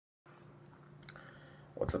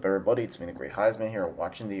What's up, everybody? It's me, the Great Heisman here,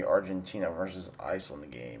 watching the Argentina versus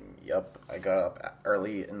Iceland game. Yep, I got up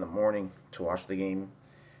early in the morning to watch the game,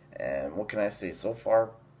 and what can I say? So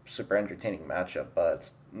far, super entertaining matchup,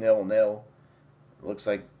 but 0-0. Looks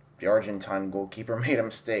like the Argentine goalkeeper made a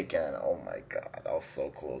mistake, and oh my god, that was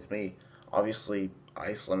so close. Obviously,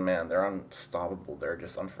 Iceland, man, they're unstoppable. They're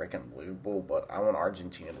just unfreaking believable, but I want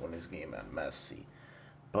Argentina to win this game at Messi.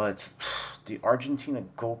 But the Argentina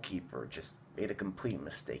goalkeeper just made a complete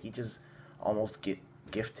mistake. He just almost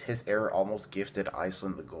his error almost gifted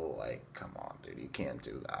Iceland the goal. Like, come on, dude, you can't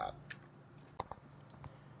do that.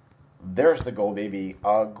 There's the goal, baby.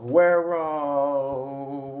 Aguero.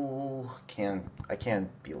 I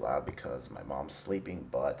can't be loud because my mom's sleeping,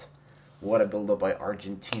 but what a build up by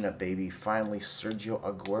Argentina, baby. Finally Sergio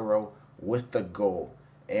Aguero with the goal.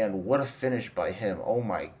 And what a finish by him. Oh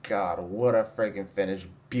my god, what a freaking finish.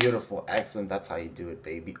 Beautiful, excellent. That's how you do it,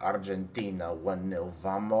 baby. Argentina 1-0.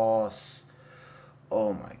 Vamos.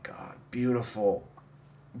 Oh my god, beautiful.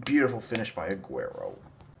 Beautiful finish by Aguero.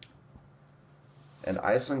 And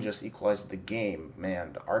Iceland just equalized the game.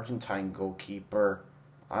 Man, the Argentine goalkeeper,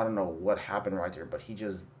 I don't know what happened right there, but he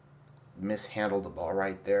just mishandled the ball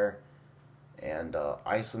right there. And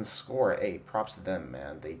Iceland score, hey, props to them,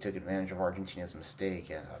 man. They took advantage of Argentina's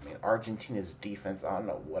mistake. And, I mean, Argentina's defense, I don't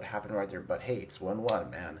know what happened right there, but hey, it's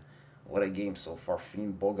 1-1, man. What a game so far.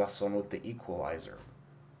 Finn Bogason with the equalizer.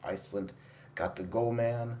 Iceland got the goal,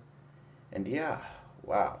 man. And yeah,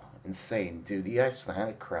 wow, insane. Dude, the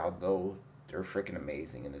Icelandic crowd, though, they're freaking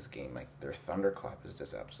amazing in this game. Like, their thunderclap is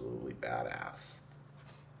just absolutely badass.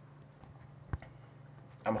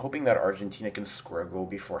 I'm hoping that Argentina can score a goal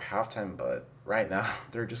before halftime, but right now,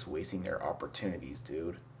 they're just wasting their opportunities,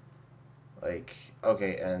 dude. Like,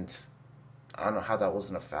 okay, and I don't know how that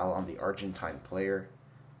wasn't a foul on the Argentine player,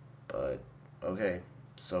 but okay.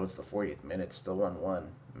 So it's the 40th minute, still 1-1.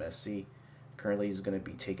 Messi currently is going to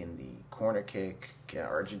be taking the corner kick. Can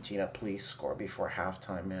Argentina please score before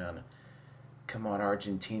halftime, man? Come on,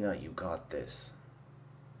 Argentina, you got this.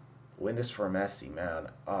 Win this for Messi, man.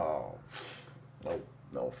 Oh,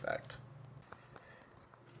 no effect.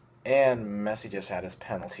 And Messi just had his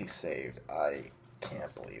penalty saved. I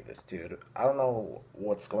can't believe this, dude. I don't know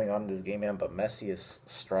what's going on in this game, man, but Messi is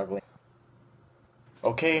struggling.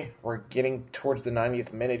 Okay, we're getting towards the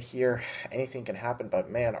 90th minute here. Anything can happen,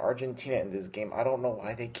 but man, Argentina in this game, I don't know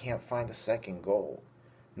why they can't find a second goal.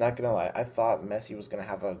 Not gonna lie, I thought Messi was gonna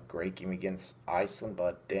have a great game against Iceland,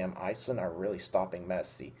 but damn, Iceland are really stopping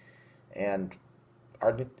Messi. And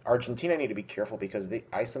Argentina need to be careful because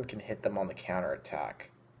Iceland can hit them on the counter attack.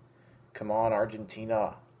 Come on,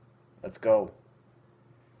 Argentina. Let's go.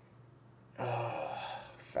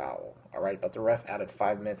 Foul. All right, but the ref added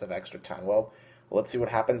 5 minutes of extra time. Well, let's see what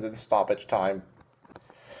happens in stoppage time.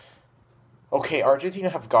 Okay, Argentina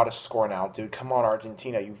have got to score now, dude. Come on,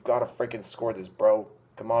 Argentina. You've got to freaking score this, bro.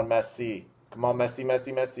 Come on, Messi. Come on, Messi,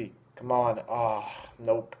 Messi, Messi. Come on.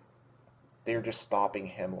 Nope. They're just stopping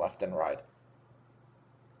him left and right.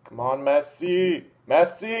 Come on, Messi.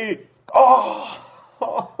 Messi. Oh!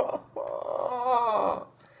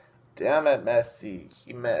 Damn it, Messi.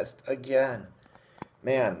 He missed again.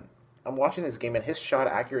 Man, I'm watching this game and his shot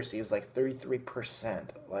accuracy is like 33%.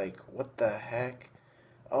 Like, what the heck?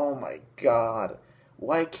 Oh my god.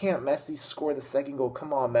 Why can't Messi score the second goal?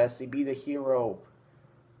 Come on, Messi. Be the hero.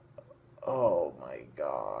 Oh my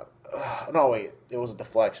god. No, wait. It was a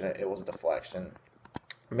deflection. It was a deflection.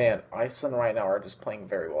 Man, Iceland right now are just playing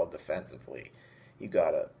very well defensively. You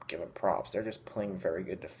gotta give them props. They're just playing very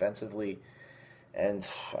good defensively. And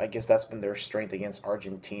I guess that's been their strength against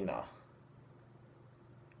Argentina.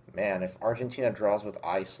 Man, if Argentina draws with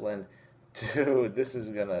Iceland, dude, this is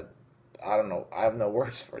gonna... I don't know. I have no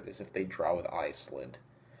words for this if they draw with Iceland.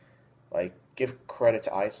 Like, give credit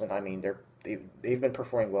to Iceland. I mean, they've been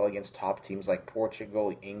performing well against top teams like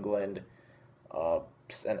Portugal, England,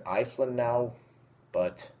 and Iceland now.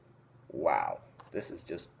 But, wow. This is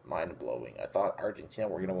just mind-blowing. I thought Argentina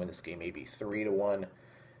were going to win this game maybe 3-1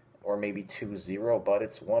 or maybe 2-0, but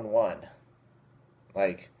it's 1-1.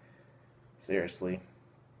 Like, seriously.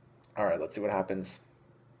 Alright, let's see what happens.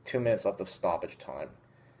 2 minutes left of stoppage time.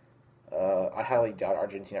 I highly doubt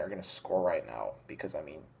Argentina are going to score right now because, I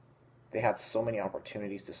mean, they had so many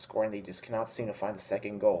opportunities to score and they just cannot seem to find the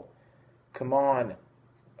second goal. Come on.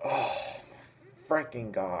 Oh,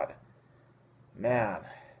 freaking God. Man.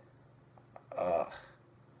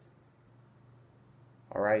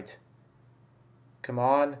 Alright. Come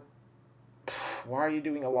on. Why are you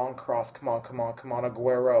doing a long cross? Come on, come on, come on,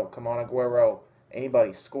 Aguero. Come on, Aguero.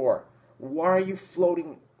 Anybody, score. Why are you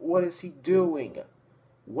floating? What is he doing?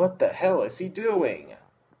 What the hell is he doing?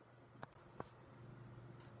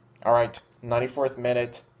 All right, 94th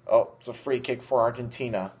minute. Oh, it's a free kick for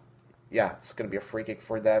Argentina. Yeah, it's going to be a free kick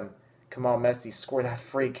for them. Come on, Messi, score that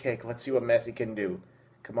free kick. Let's see what Messi can do.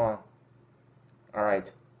 Come on. All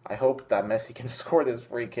right. I hope that Messi can score this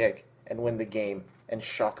free kick and win the game and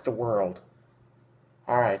shock the world.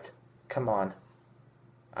 All right. Come on.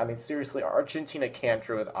 I mean, seriously, Argentina can't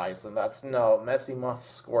draw with Iceland. No, Messi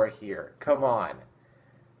must score here. Come on.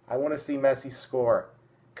 I want to see Messi score.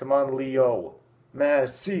 Come on, Leo.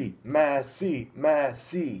 Messi, Messi,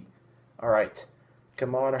 Messi. All right.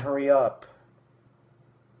 Come on, hurry up.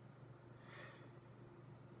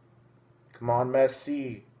 Come on,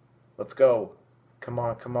 Messi. Let's go. Come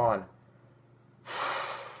on, come on.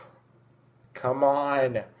 Come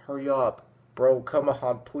on. Hurry up. Bro, come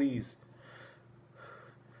on, please.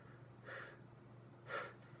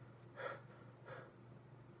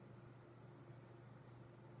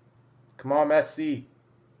 Come on, Messi.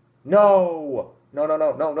 No! No, no,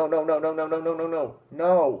 no, no, no, no, no, no, no, no, no, no, no,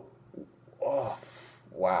 no. Oh,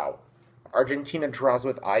 wow. Argentina draws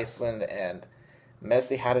with Iceland, and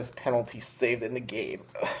Messi had his penalty saved in the game.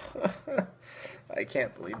 I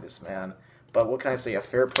can't believe this, man. But what can I say? A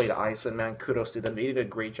fair play to Iceland, man. Kudos to them. They did a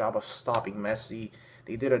great job of stopping Messi.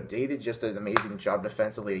 They did just an amazing job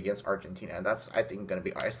defensively against Argentina, and that's, I think, going to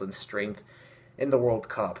be Iceland's strength in the World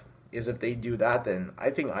Cup. Is if they do that, then I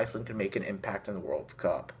think Iceland can make an impact in the World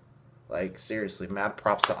Cup. Like, seriously, mad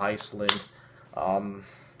props to Iceland.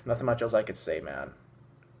 Nothing much else I could say, man.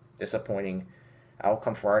 Disappointing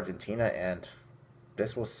outcome for Argentina, and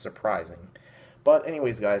this was surprising. But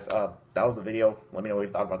anyways, guys, that was the video. Let me know what you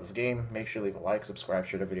thought about this game. Make sure to leave a like, subscribe,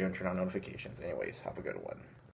 share the video, and turn on notifications. Anyways, have a good one.